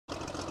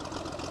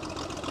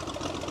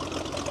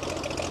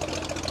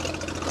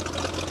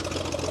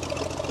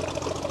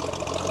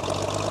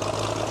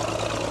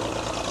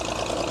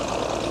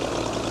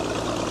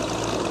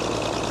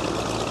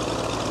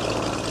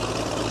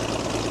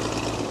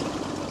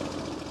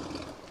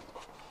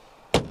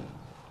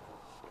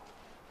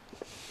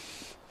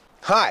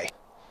Hi,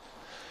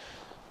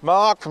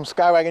 Mark from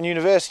Skywagon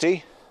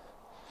University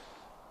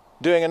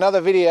doing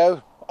another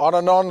video on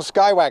a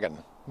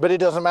non-Skywagon, but it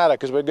doesn't matter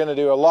because we're going to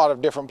do a lot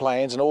of different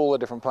planes and all the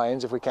different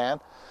planes if we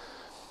can.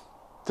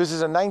 This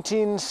is a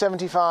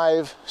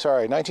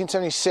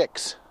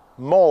 1976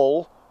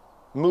 Maule,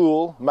 I'm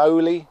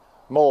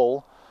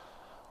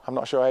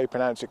not sure how you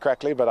pronounce it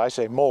correctly, but I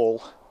say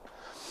Maule,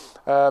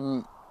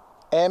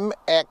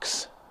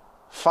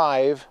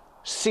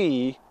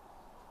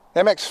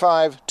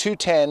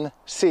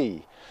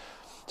 MX-210C.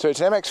 So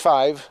it's an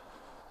MX-5,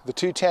 the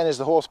 210 is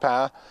the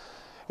horsepower,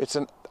 it's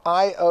an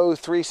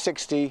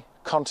IO360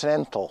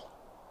 Continental.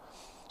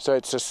 So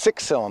it's a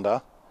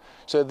 6-cylinder.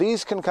 So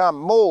these can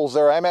come, Maules,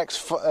 there are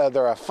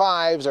there are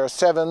 5s, there are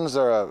 7s,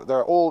 there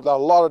are a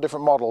lot of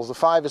different models. The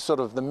 5 is sort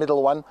of the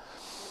middle one,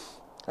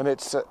 and there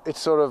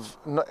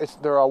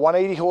are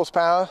 180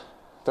 horsepower,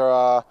 there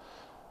are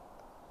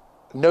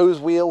nose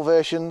wheel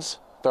versions,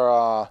 there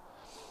are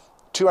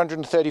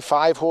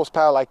 235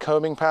 horsepower like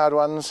combing powered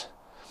ones.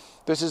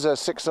 This is a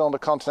 6-cylinder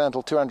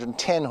Continental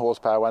 210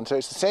 horsepower one, so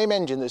it's the same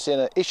engine that's in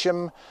an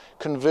Isham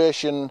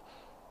conversion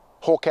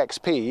Hawk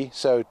XP,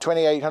 so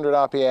 2800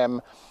 RPM,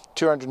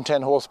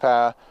 210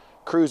 horsepower,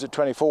 cruise at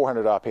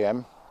 2400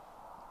 RPM.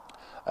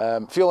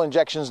 Fuel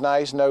injection's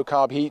nice, no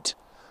carb heat.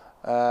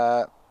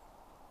 And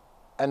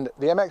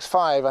the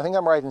MX-5, I think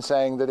I'm right in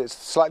saying that it's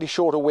slightly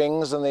shorter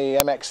wings than the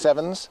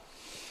MX-7s.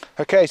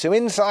 Okay, so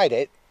inside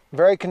it,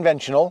 very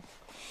conventional.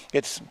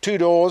 It's 2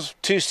 doors,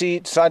 2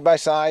 seats, side by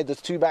side. There's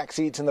 2 back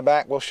seats in the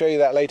back. We'll show you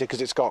that later because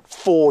it's got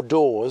 4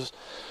 doors.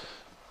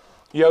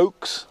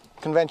 Yokes,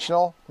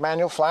 conventional,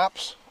 manual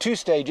flaps, 2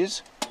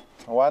 stages.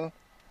 1,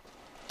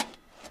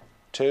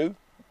 2,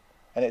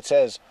 and it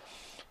says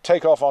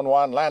take off on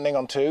 1, landing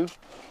on 2.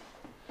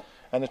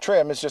 And the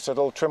trim is just a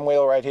little trim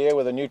wheel right here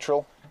with a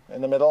neutral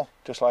in the middle,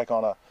 just like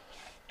on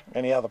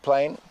any other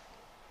plane.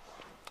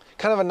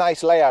 Kind of a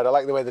nice layout. I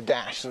like the way the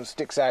dash sort of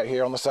sticks out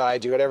here on the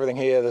side. You've got everything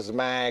here. There's the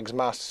mags,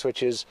 master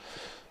switches,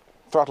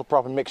 throttle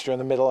prop and mixture in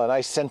the middle, a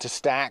nice center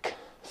stack,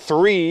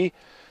 3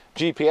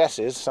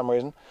 GPSs for some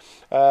reason.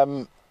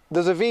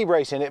 There's a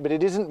V-brace in it, but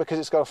it isn't because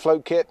it's got a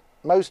float kit.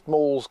 Most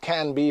Maules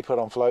can be put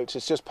on floats.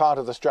 It's just part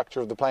of the structure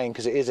of the plane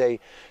because it is a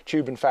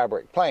tube and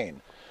fabric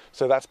plane.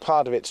 So that's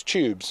part of its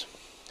tubes.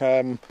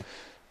 Rudder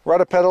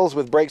pedals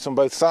with brakes on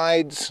both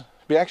sides.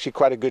 Be actually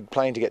quite a good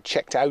plane to get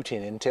checked out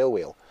in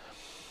tailwheel.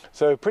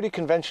 So pretty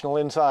conventional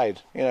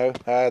inside, you know.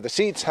 The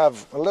seats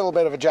have a little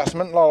bit of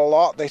adjustment, not a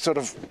lot. They sort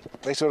of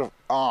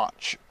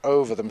arch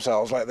over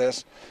themselves like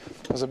this.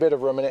 There's a bit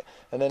of room in it,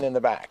 and then in the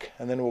back,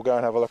 and then we'll go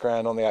and have a look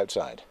around on the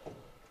outside.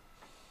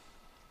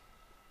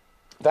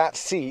 That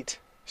seat,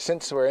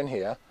 since we're in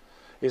here,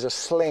 is a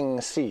sling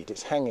seat.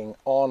 It's hanging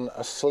on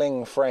a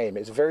sling frame.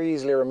 It's very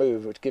easily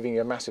removed, which giving you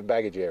a massive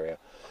baggage area.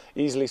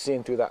 Easily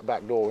seen through that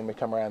back door when we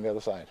come around the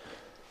other side.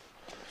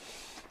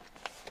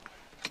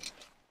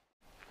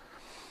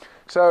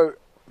 So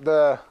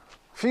the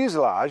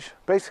fuselage,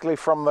 basically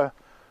from the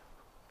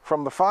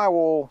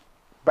firewall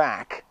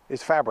back,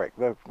 is fabric.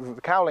 The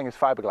cowling is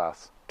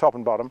fiberglass, top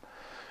and bottom.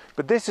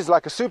 But this is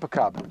like a super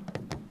cub.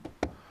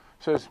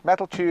 So it's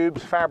metal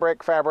tubes,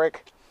 fabric,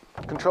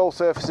 control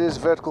surfaces,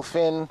 vertical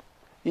fin,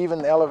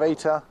 even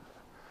elevator,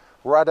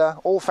 rudder,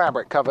 all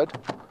fabric covered.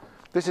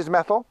 This is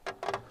metal,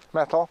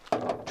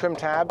 trim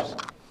tabs.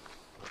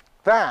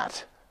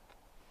 That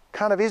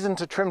kind of isn't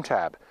a trim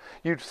tab.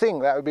 You'd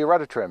think that would be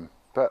rudder trim,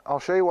 but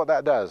I'll show you what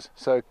that does.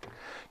 So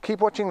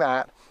keep watching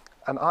that,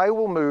 and I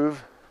will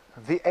move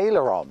the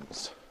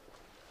ailerons.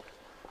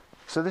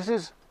 So this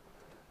is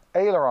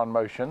aileron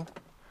motion.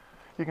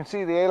 You can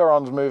see the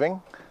ailerons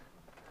moving.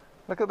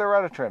 Look at the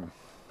rudder trim.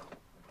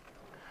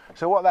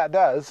 So what that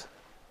does,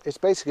 it's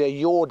basically a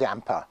yaw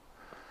damper.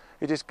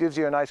 It just gives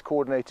you a nice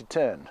coordinated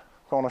turn.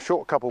 On a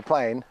short couple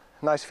plane,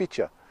 nice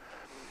feature.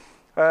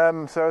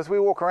 So as we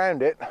walk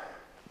around it,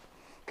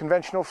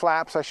 conventional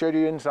flaps I showed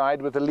you inside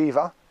with the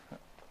lever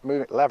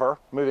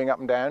moving up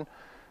and down.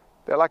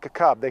 They're like a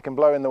cub, they can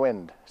blow in the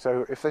wind.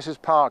 So if this is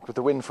parked with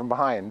the wind from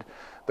behind,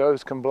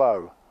 those can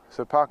blow.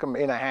 So park them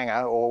in a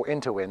hangar or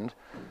into wind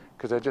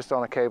because they're just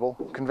on a cable.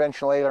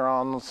 Conventional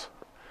ailerons.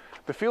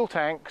 The fuel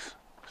tanks,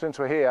 since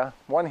we're here,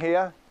 one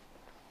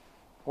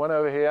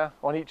over here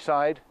on each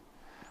side.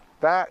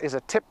 That is a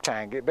tip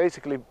tank. It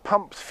basically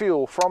pumps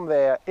fuel from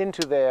there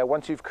into there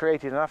once you've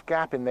created enough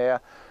gap in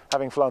there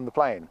having flown the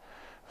plane.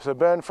 So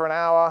burn for an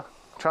hour,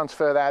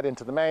 transfer that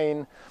into the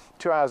main.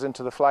 2 hours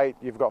into the flight,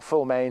 you've got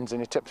full mains and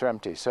your tips are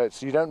empty. So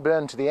you don't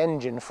burn to the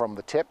engine from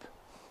the tip.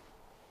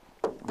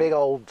 Big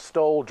old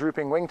stall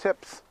drooping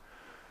wingtips.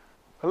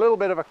 A little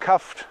bit of a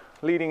cuffed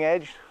leading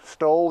edge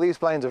stall. These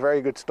planes are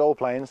very good stall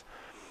planes.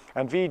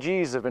 And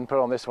VGs have been put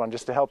on this one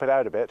just to help it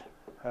out a bit.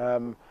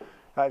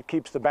 That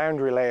keeps the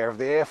boundary layer of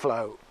the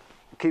airflow.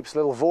 It keeps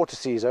little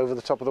vortices over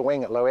the top of the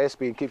wing at low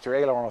airspeed, keeps your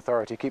aileron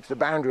authority, keeps the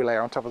boundary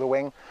layer on top of the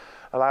wing,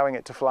 allowing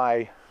it to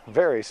fly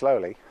very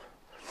slowly.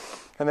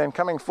 And then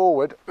coming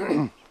forward,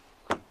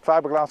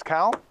 fiberglass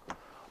cowl,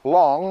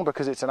 long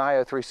because it's an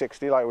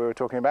IO360 like we were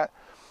talking about,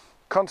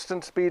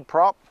 constant speed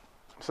prop,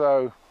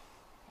 so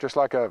just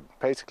like a,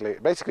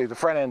 basically the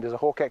front end is a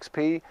Hawk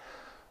XP,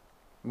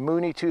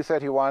 Mooney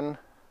 231,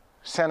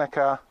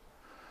 Seneca,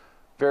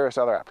 various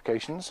other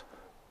applications.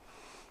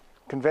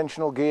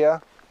 Conventional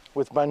gear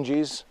with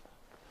bungees,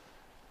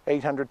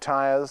 800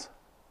 tires.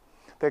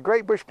 They're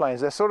great bush planes.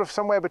 They're sort of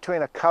somewhere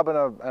between a Cub and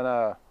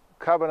a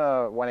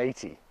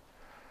 180.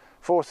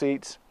 4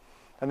 seats.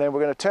 And then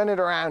we're going to turn it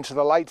around so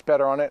the light's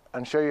better on it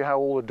and show you how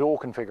all the door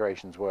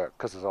configurations work,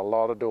 because there's a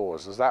lot of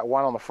doors. There's that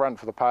one on the front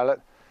for the pilot,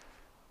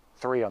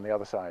 3 on the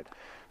other side.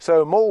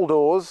 So Maule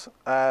doors,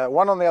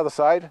 1 on the other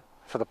side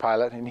for the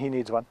pilot, and he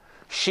needs one.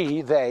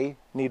 They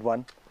need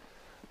one.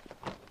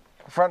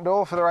 Front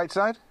door for the right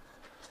side.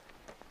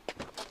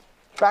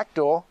 Back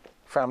door,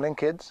 family and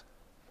kids.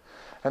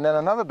 And then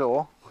another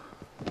door.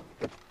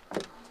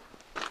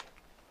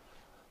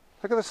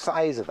 Look at the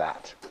size of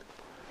that.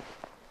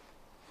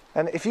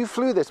 And if you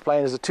flew this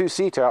plane as a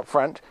 2-seater up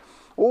front,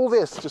 all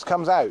this just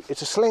comes out.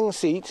 It's a sling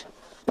seat,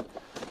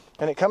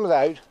 and it comes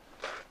out,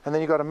 and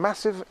then you've got a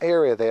massive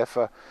area there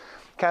for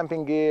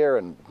camping gear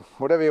and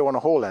whatever you want to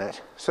haul in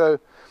it. So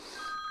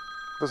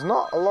there's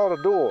not a lot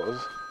of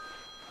doors.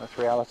 That's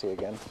reality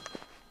again.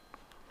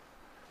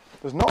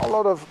 There's not a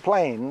lot of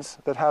planes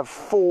that have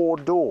 4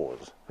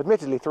 doors.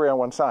 Admittedly, 3 on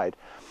one side.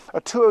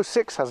 A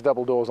 206 has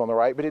double doors on the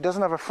right, but it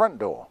doesn't have a front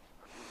door.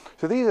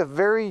 So these are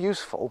very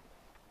useful.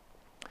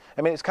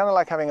 I mean, it's kind of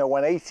like having a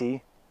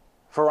 180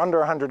 for under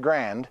 100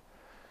 grand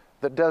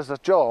that does the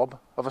job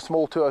of a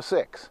small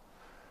 206.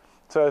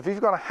 So if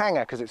you've got a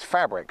hangar, because it's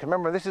fabric,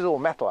 remember this is all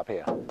metal up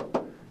here.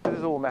 This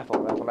is all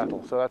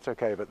metal, so that's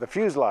okay. But the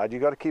fuselage,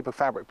 you've got to keep a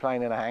fabric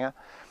plane in a hangar.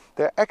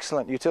 They're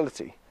excellent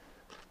utility.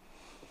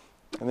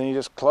 And then you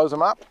just close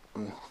them up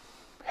and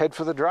head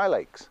for the dry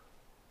lakes.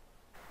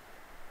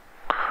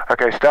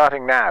 Okay,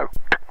 starting now.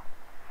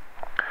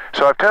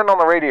 So I've turned on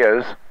the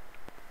radios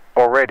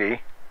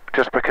already,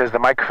 just because the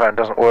microphone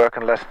doesn't work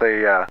unless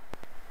the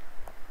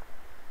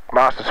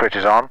master switch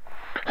is on.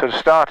 So to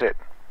start it,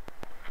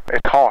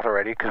 it's hot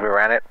already because we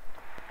ran it.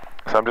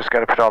 So I'm just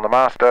going to put on the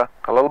master,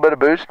 a little bit of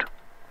boost,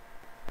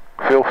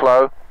 fuel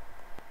flow,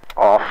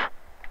 off,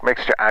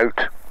 mixture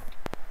out,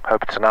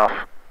 hope it's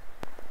enough,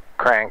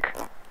 crank,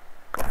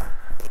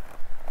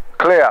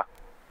 clear,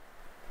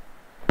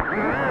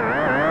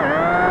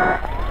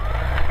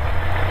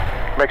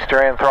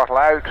 mixture in, throttle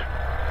out.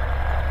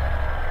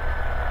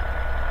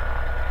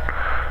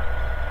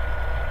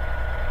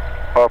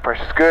 Oil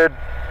pressure's good,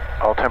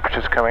 oil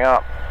temperature's coming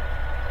up,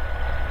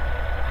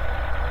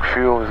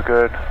 fuel is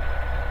good,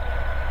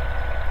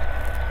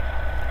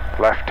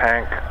 left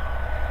tank,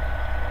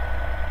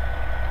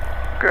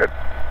 good.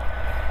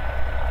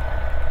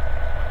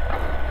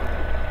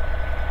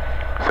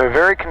 So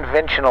very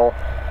conventional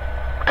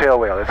tail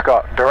wheel. It's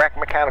got direct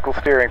mechanical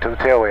steering to the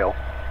tail wheel,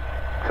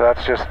 so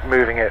that's just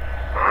moving it.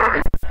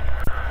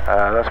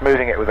 That's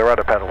moving it with the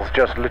rudder pedals,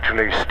 just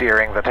literally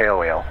steering the tail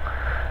wheel.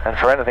 And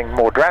for anything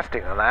more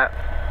drastic than that,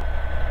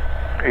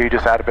 you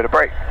just add a bit of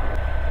brake.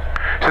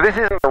 So this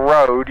isn't a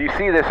road. You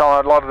see this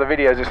on a lot of the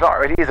videos. It's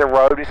not. It is a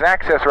road. It's an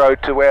access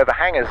road to where the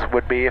hangars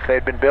would be if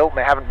they'd been built, and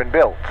they haven't been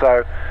built.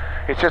 So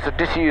it's just a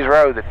disused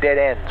road that dead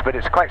ends, but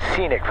it's quite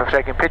scenic for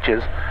taking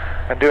pictures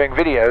and doing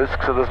videos,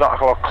 so there's not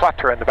a lot of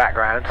clutter in the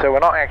background. So we're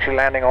not actually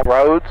landing on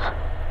roads,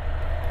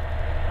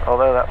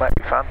 although that might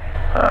be fun.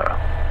 Oh,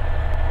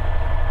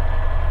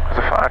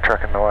 there's a fire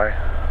truck in the way.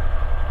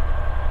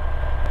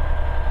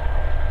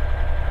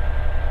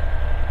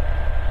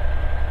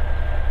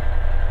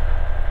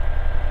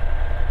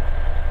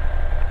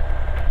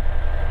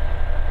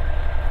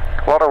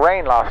 A lot of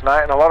rain last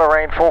night and a lot of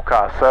rain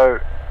forecast, so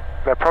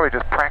they're probably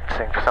just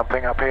practicing for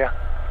something up here.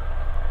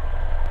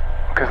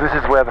 Because this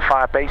is where the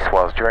fire base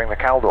was during the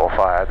Caldor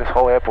Fire. This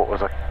whole airport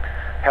was a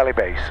heli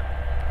base.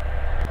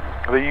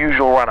 The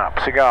usual run-up.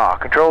 Cigar.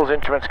 Controls,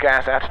 instruments,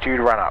 gas, attitude,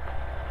 run-up.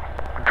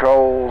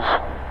 Controls.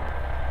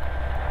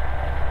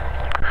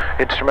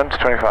 Instruments,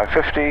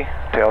 2550.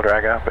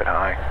 Taildragger, a bit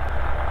high.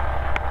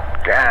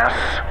 Gas.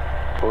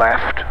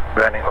 Left.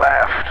 Burning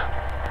left.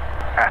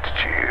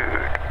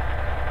 Attitude.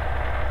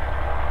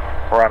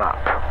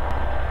 Run-up.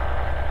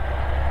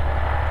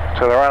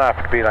 So the run-up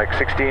would be like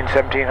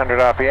 1700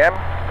 RPM.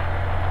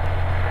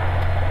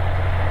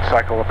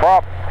 Cycle the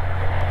prop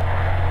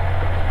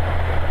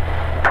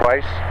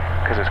twice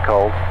because it's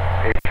cold.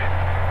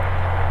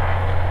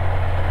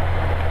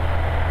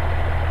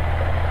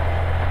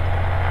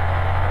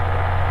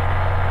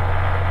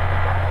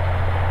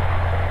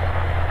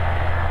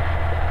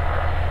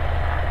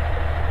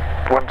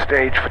 One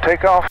stage for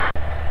takeoff.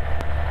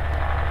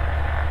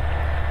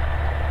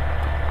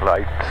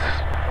 Lights.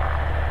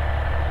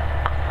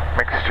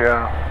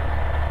 Mixture.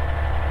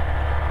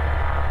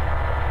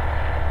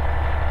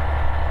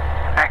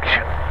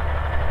 Action.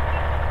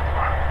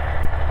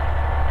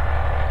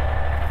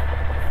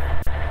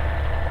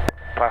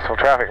 Placerville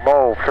traffic,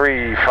 Maule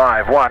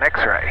 351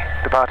 X-ray,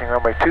 departing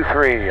runway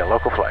 23, a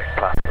local flight,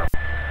 Placerville.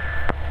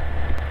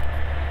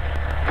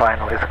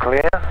 Final is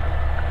clear.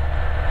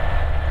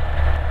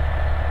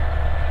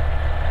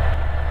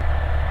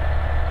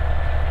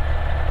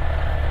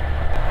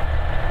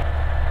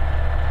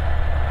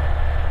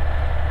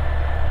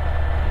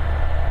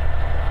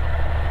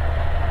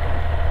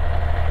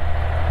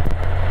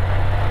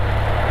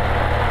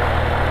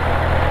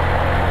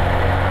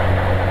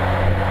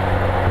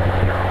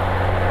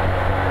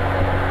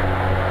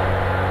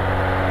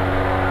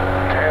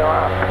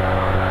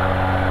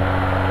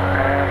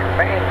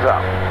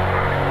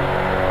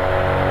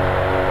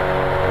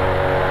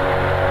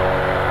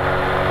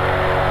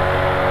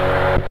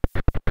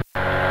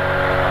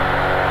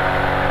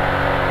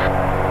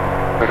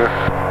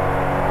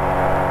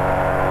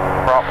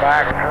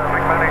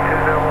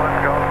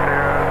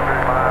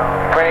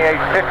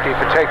 50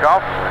 for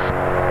takeoff.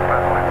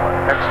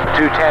 That's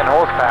 210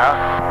 horsepower.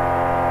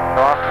 So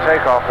after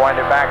takeoff, wind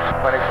it back to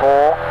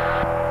 24.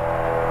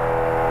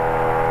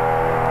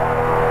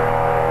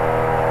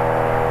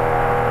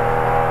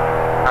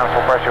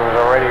 Manifold pressure was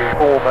already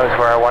almost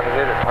where I wanted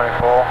it at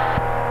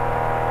 24.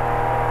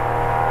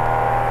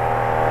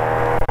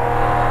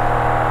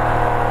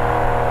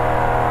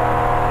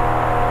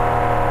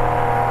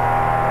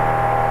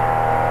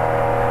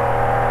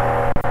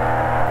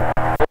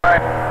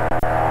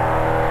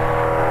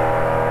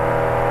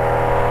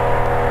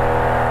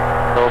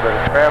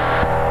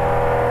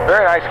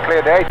 Very nice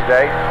clear day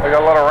today. We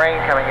got a lot of rain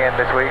coming in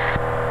this week.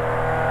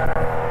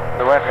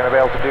 We weren't going to be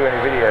able to do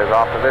any videos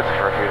after this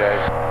for a few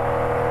days.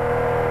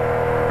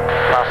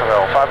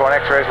 Placerville, 51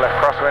 X-rays, left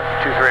crosswind,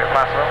 23 at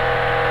Placerville.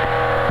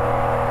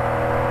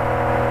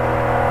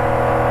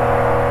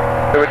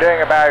 So we're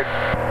doing about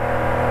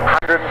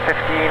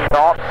 115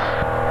 knots.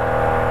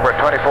 We're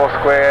at 24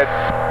 squared.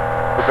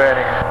 We're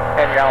burning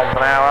 10 gallons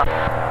an hour.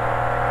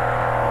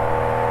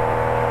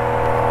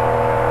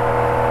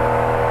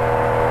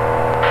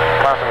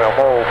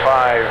 Maule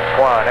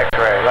M5-210C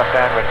X-ray, left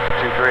downwind,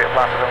 23 at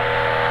Placerville.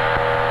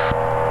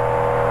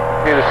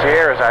 See the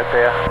Sierras out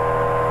there.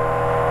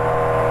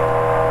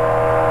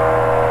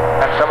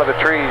 And some of the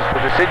trees,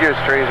 the deciduous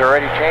trees are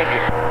already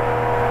changing.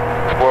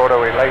 What are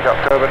we, late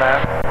October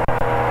now?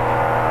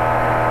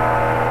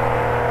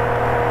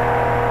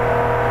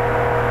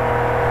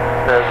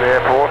 There's the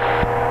airport.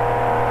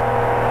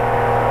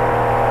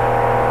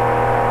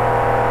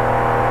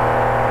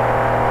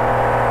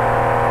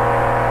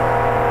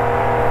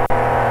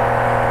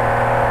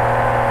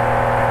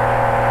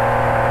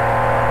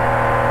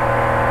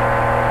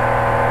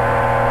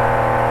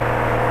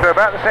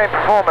 About the same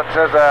performance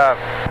as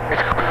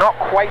it's not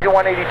quite a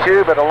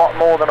 182, but a lot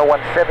more than a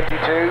 172,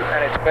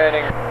 and it's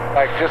burning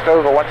like just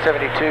over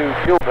 172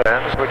 fuel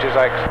burns, which is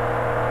like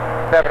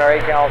 7 or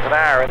 8 gallons an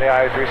hour in the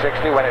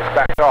IO360 when it's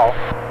backed off.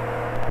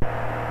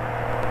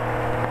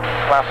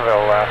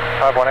 Placerville,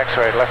 51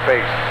 X-ray, left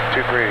base,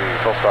 23,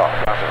 full stop,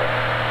 Placerville.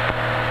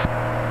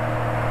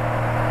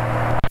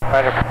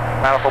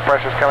 Manifold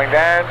pressure's coming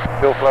down,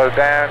 fuel flow's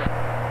down.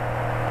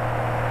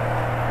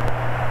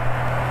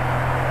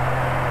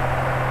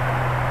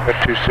 Bit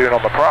too soon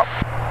on the prop.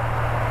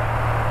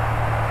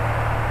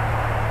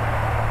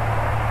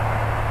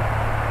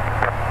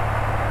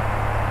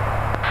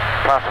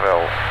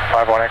 Placerville,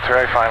 51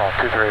 X-ray, final,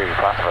 23,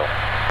 Placerville.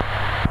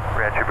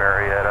 Rancho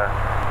Marietta,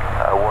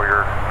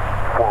 Warrior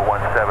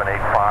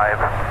 41785,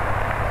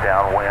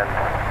 downwind,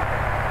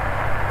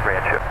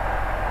 Rancho.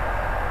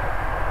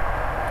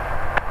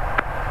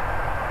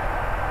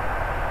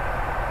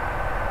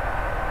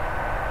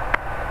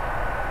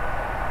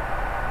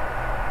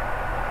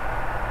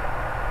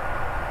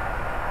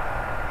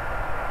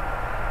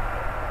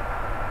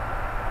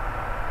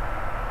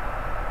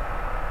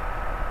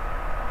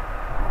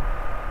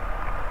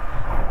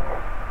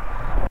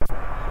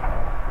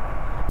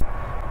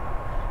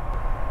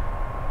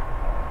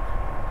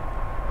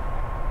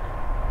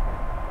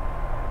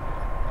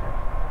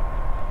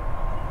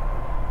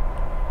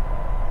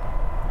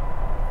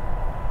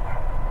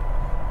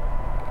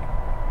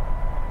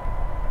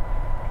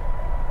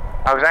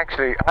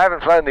 I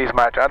haven't flown these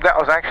much. That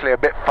was actually a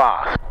bit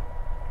fast.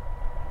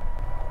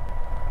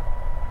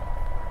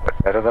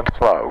 But better than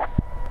slow.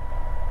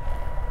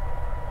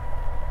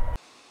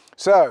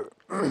 So,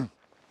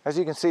 as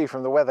you can see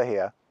from the weather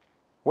here,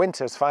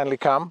 winter's finally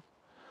come.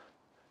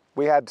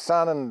 We had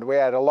sun and we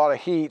had a lot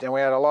of heat and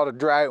we had a lot of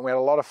drought and we had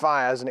a lot of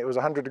fires and it was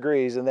 100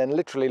 degrees, and then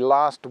literally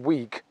last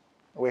week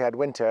we had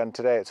winter and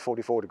today it's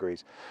 44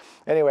 degrees.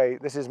 Anyway,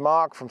 this is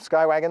Mark from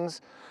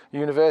Skywagons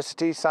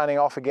University signing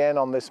off again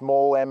on this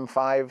Maule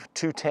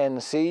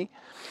M5-210C,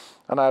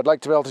 and I'd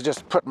like to be able to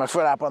just put my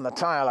foot up on the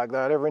tire like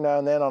that every now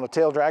and then on a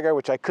Taildragger,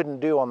 which I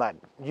couldn't do on that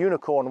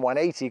Unicorn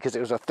 180 because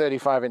it was a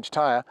 35-inch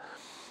tire.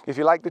 If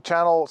you like the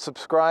channel,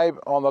 subscribe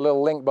on the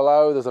little link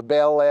below. There's a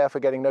bell there for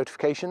getting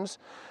notifications.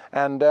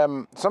 And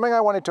something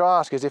I wanted to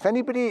ask is if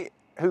anybody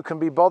who can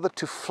be bothered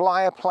to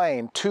fly a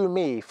plane to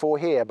me for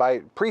here, by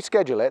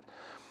pre-schedule it,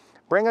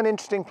 bring an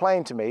interesting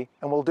plane to me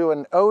and we'll do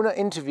an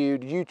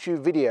owner-interviewed YouTube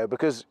video,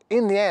 because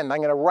in the end I'm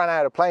going to run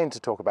out of planes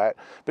to talk about.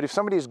 But if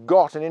somebody's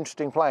got an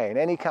interesting plane,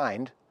 any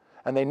kind,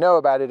 and they know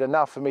about it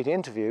enough for me to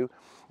interview,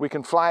 we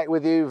can fly it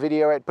with you,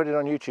 video it, put it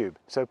on YouTube.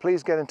 So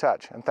please get in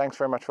touch, and thanks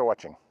very much for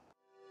watching.